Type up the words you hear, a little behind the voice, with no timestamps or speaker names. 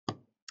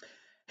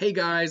Hey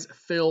guys,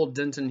 Phil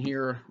Denton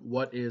here.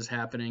 What is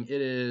happening?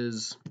 It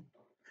is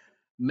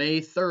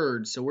May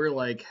 3rd, so we're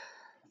like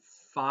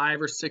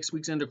 5 or 6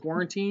 weeks into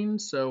quarantine.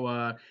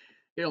 So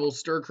get a little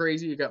stir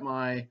crazy. You got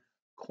my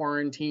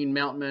quarantine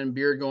mountain man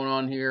beard going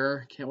on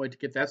here. Can't wait to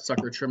get that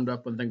sucker trimmed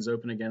up when things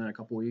open again in a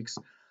couple weeks.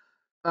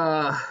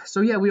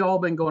 So yeah, we all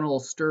been going a little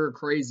stir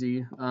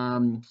crazy.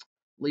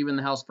 Leaving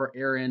the house for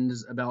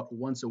errands about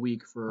once a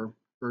week for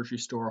grocery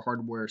store,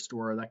 hardware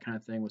store, that kind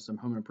of thing with some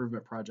home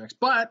improvement projects.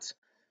 But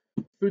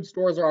food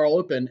stores are all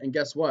open, and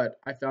guess what?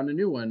 I found a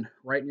new one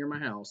right near my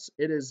house.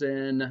 It is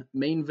in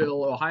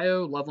Mainville,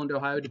 Ohio, Loveland,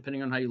 Ohio,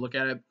 depending on how you look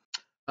at it.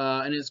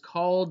 And it's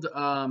called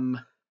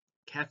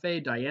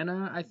Cafe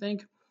Diana, I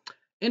think.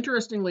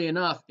 Interestingly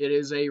enough, it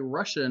is a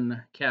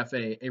Russian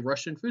cafe, a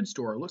Russian food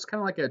store. It looks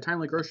kind of like a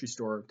tiny grocery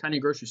store.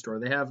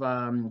 They have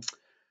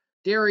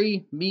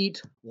dairy,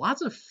 meat,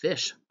 lots of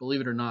fish,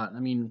 believe it or not. I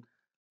mean,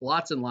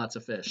 lots and lots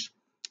of fish.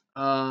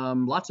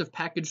 Lots of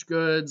packaged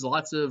goods,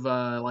 lots of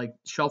like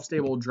shelf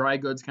stable dry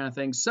goods kind of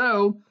thing.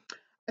 So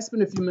I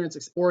spent a few minutes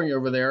exploring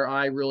over there.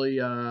 I really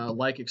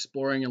like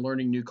exploring and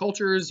learning new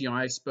cultures.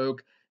 I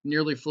spoke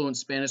nearly fluent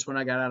Spanish when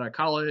I got out of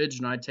college,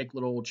 and I take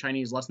little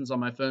Chinese lessons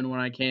on my phone when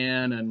I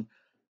can. And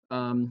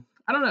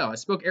I don't know, I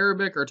spoke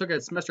Arabic or took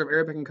a semester of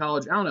Arabic in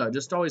college. I don't know,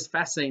 just always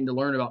fascinating to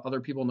learn about other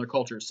people and their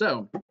cultures.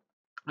 So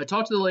I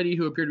talked to the lady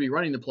who appeared to be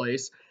running the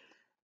place,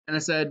 and I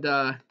said,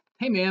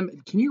 "Hey,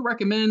 ma'am, can you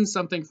recommend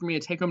something for me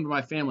to take home to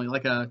my family,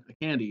 like a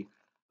candy?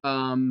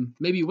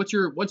 Maybe what's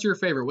your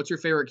favorite? What's your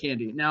favorite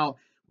candy?" Now,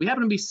 we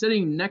happen to be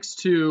sitting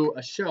next to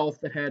a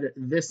shelf that had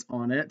this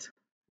on it,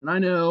 and I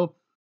know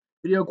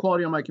video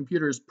quality on my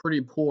computer is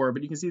pretty poor,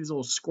 but you can see these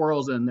little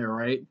squirrels in there,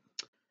 right?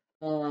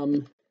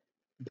 The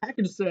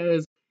package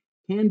says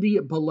candy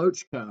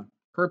Belochka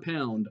per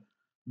pound,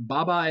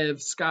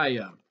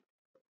 Babaevskaya.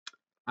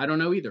 I don't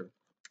know either.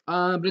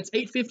 But it's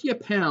 $8.50 a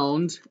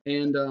pound,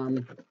 and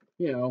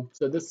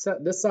so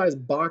this size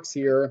box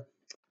here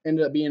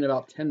ended up being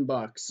about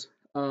 $10.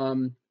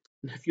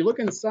 If you look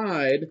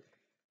inside,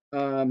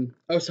 so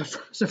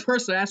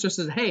first I asked her,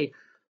 says, "Hey,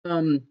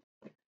 um,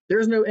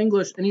 there's no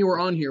English anywhere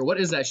on here. What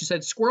is that?" She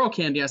said, "Squirrel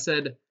candy." I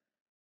said,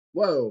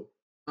 "Whoa,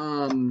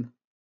 do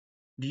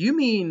you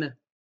mean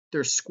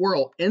there's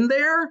squirrel in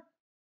there?"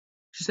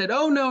 She said,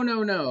 "Oh, no,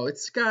 no, no.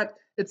 It's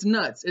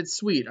nuts. It's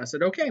sweet." I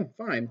said, "Okay,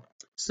 fine."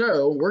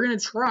 So we're gonna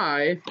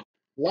try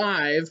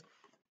live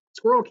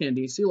squirrel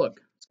candy. See,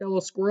 look, it's got a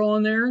little squirrel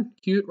in there.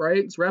 Cute,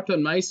 right? It's wrapped up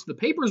nice. The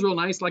paper's real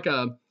nice,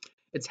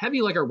 it's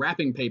heavy like a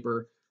wrapping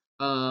paper.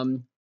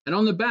 And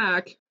on the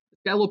back,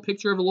 it's got a little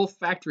picture of a little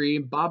factory,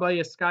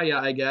 Babaevskaya,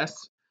 I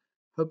guess.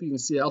 Hope you can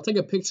see it. I'll take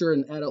a picture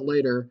and add it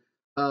later.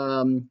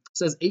 It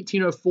says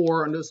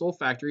 1804 under this little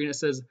factory, and it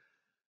says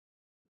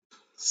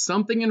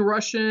something in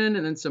Russian,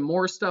 and then some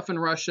more stuff in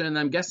Russian.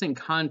 I'm guessing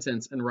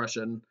contents in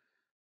Russian.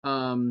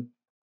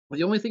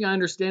 The only thing I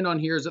understand on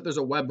here is that there's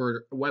a web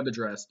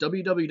address,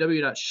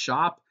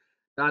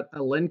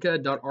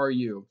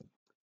 www.shop.alenka.ru.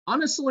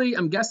 Honestly,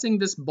 I'm guessing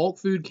this bulk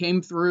food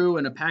came through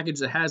in a package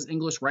that has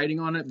English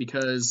writing on it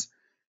because,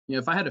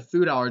 if I had a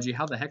food allergy,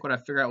 how the heck would I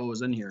figure out what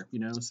was in here,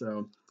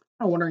 So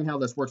I'm wondering how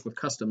this works with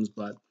customs,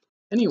 but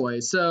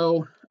anyway,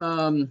 so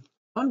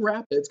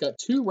unwrap it. It's got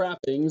two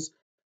wrappings.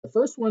 The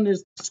first one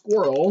is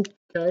squirrel,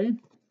 okay?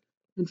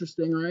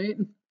 Interesting, right?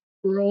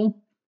 Squirrel.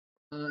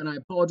 And I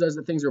apologize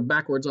that things are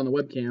backwards on the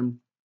webcam.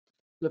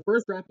 The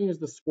first wrapping is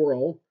the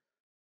squirrel.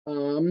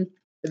 And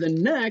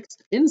then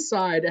next,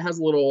 inside, it has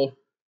a little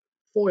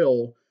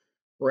foil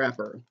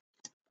wrapper.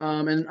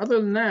 And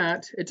other than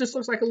that, it just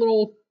looks like a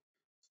little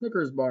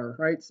Snickers bar,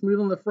 right? Smooth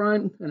on the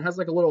front and has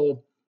like a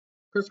little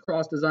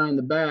crisscross design in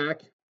the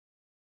back,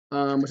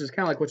 which is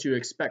kind of like what you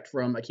expect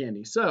from a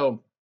candy.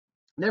 So,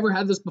 never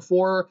had this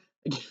before.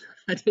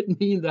 I didn't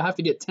mean to have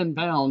to get 10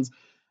 pounds.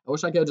 I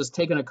wish I could have just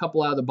taken a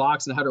couple out of the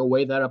box and had her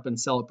weigh that up and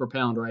sell it per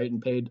pound, right?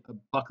 And paid a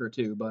buck or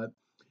two. But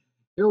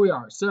here we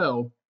are.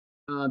 So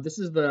this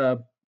is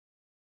the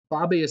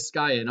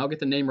Babaevskaya, and I'll get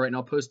the name right and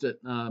I'll post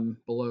it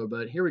below.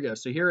 But here we go.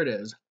 So here it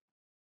is.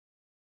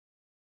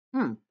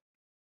 It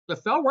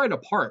fell right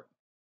apart.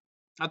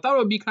 I thought it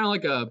would be kind of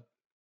like a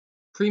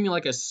creamy,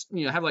 like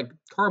have like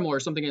caramel or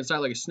something inside,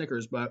 like a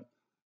Snickers. But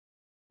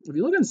if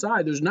you look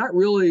inside, there's not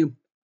really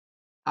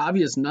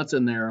obvious nuts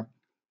in there.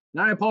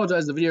 Now I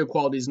apologize, the video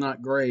quality is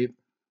not great.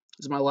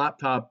 This is my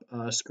laptop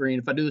screen.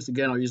 If I do this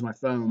again, I'll use my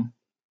phone.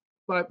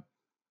 But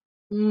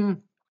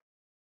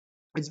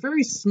it's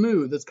very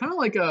smooth. It's kind of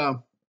like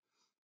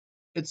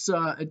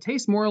it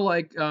tastes more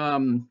like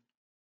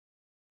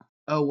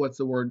what's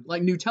the word?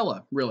 Like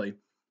Nutella, really.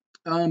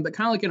 But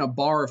kind of like in a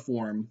bar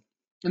form.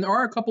 And there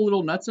are a couple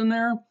little nuts in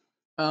there.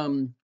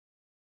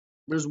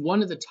 There's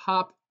one at the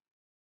top.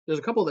 There's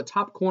a couple at the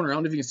top corner. I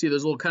don't know if you can see.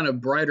 There's little kind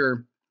of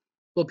brighter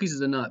little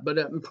pieces of nut. But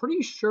I'm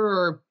pretty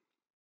sure.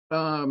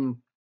 What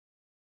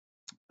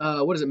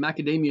is it?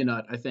 Macadamia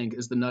nut, I think,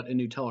 is the nut in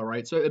Nutella,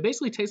 right? So it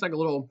basically tastes like a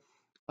little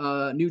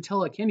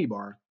Nutella candy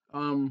bar.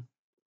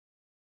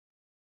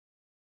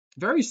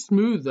 Very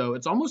smooth though.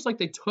 It's almost like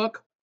they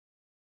took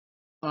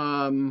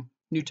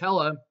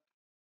Nutella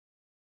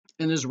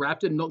and is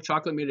wrapped in milk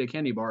chocolate made a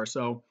candy bar.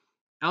 So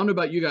I don't know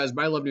about you guys,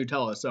 but I love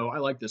Nutella, so I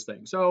like this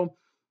thing. So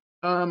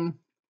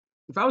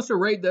if I was to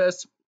rate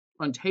this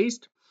on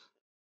taste,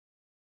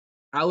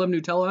 I love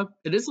Nutella.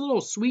 It is a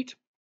little sweet,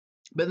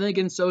 but then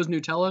again, so is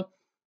Nutella.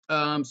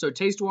 So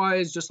taste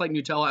wise, just like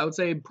Nutella, I would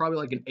say probably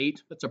like an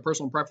 8. That's a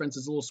personal preference.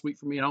 It's a little sweet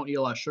for me. I don't eat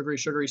a lot of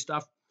sugary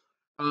stuff.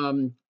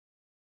 Um,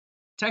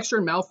 Texture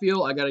and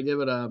mouthfeel, I gotta give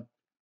it a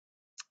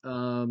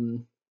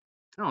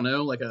I don't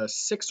know, like a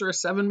 6 or a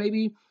 7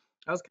 maybe.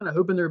 I was kind of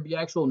hoping there'd be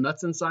actual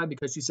nuts inside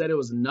because she said it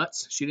was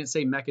nuts. She didn't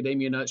say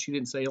macadamia nuts. She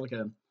didn't say like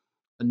a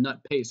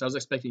nut paste. I was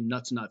expecting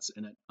nuts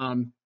in it.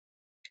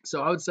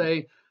 So I would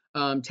say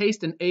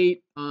taste an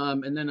 8,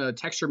 and then a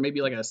texture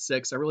maybe like a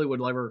 6. I really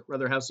would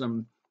rather have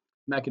some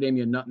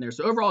macadamia nut in there.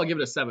 So overall, I'll give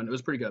it a 7. It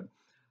was pretty good.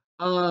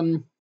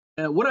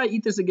 Would I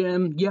eat this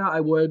again? Yeah, I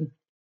would.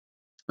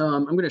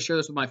 I'm going to share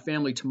this with my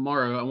family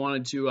tomorrow. I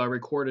wanted to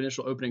record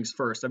initial openings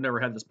first. I've never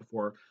had this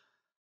before.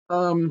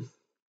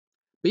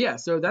 But yeah,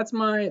 so that's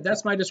my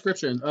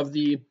description of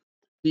the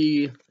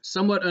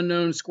somewhat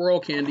unknown squirrel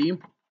candy.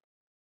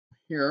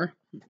 Here,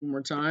 one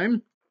more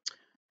time,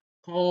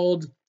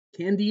 called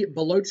Candy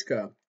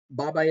Belochka,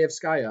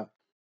 Babaevskaya.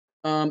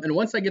 And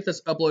once I get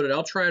this uploaded,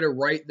 I'll try to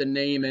write the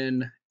name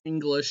in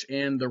English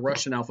and the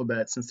Russian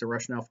alphabet, since the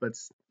Russian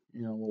alphabet's a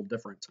little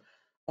different.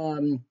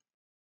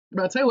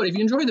 But I'll tell you what, if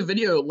you enjoyed the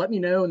video, let me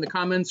know in the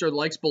comments or the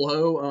likes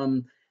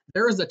below.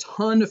 There is a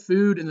ton of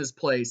food in this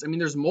place. I mean,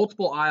 there's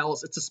multiple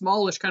aisles. It's a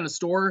smallish kind of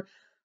store.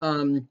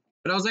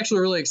 But I was actually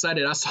really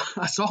excited. I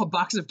saw a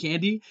box of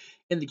candy,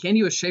 and the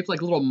candy was shaped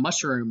like little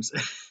mushrooms.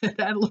 It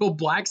had little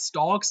black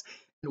stalks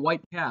and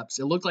white caps.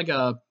 It looked like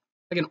an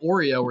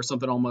Oreo or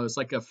something, almost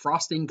like a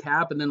frosting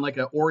cap and then like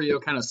an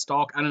Oreo kind of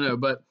stalk. I don't know,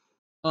 but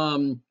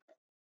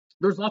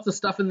there's lots of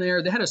stuff in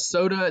there. They had a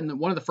soda, and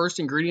one of the first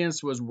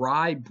ingredients was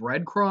rye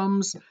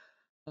breadcrumbs.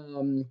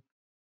 Um,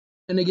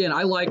 and again,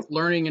 I like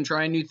learning and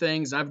trying new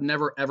things. I've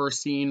never ever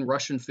seen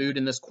Russian food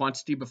in this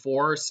quantity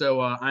before,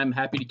 so I'm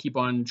happy to keep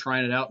on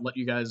trying it out and let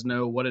you guys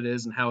know what it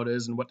is and how it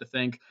is and what to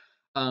think.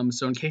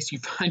 So in case you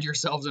find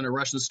yourselves in a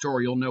Russian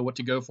store, you'll know what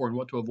to go for and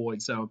what to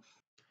avoid. So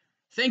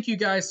thank you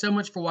guys so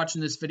much for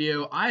watching this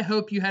video. I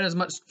hope you had as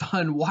much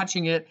fun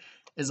watching it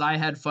as I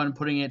had fun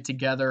putting it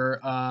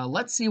together.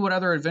 Let's see what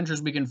other adventures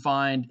we can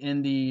find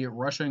in the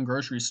Russian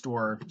grocery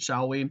store,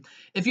 shall we?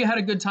 If you had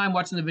a good time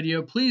watching the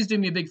video, please do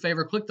me a big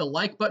favor. Click the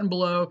like button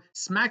below,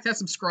 smack that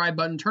subscribe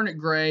button, turn it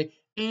gray,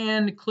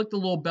 and click the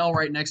little bell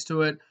right next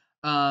to it.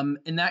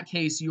 In that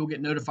case, you'll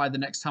get notified the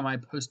next time I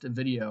post a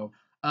video.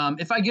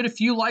 If I get a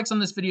few likes on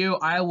this video,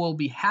 I will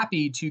be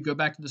happy to go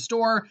back to the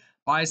store,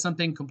 buy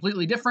something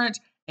completely different,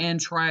 and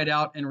try it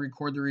out and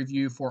record the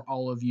review for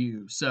all of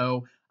you.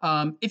 So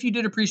if you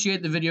did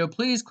appreciate the video,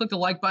 please click the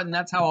like button.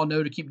 That's how I'll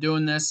know to keep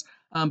doing this.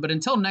 But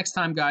until next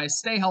time, guys,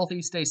 stay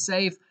healthy, stay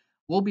safe.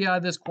 We'll be out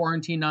of this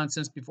quarantine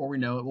nonsense before we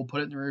know it. We'll put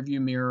it in the review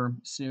mirror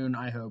soon,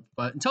 I hope.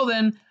 But until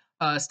then,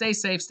 stay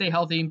safe, stay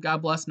healthy.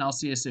 God bless, and I'll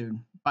see you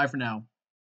soon. Bye for now.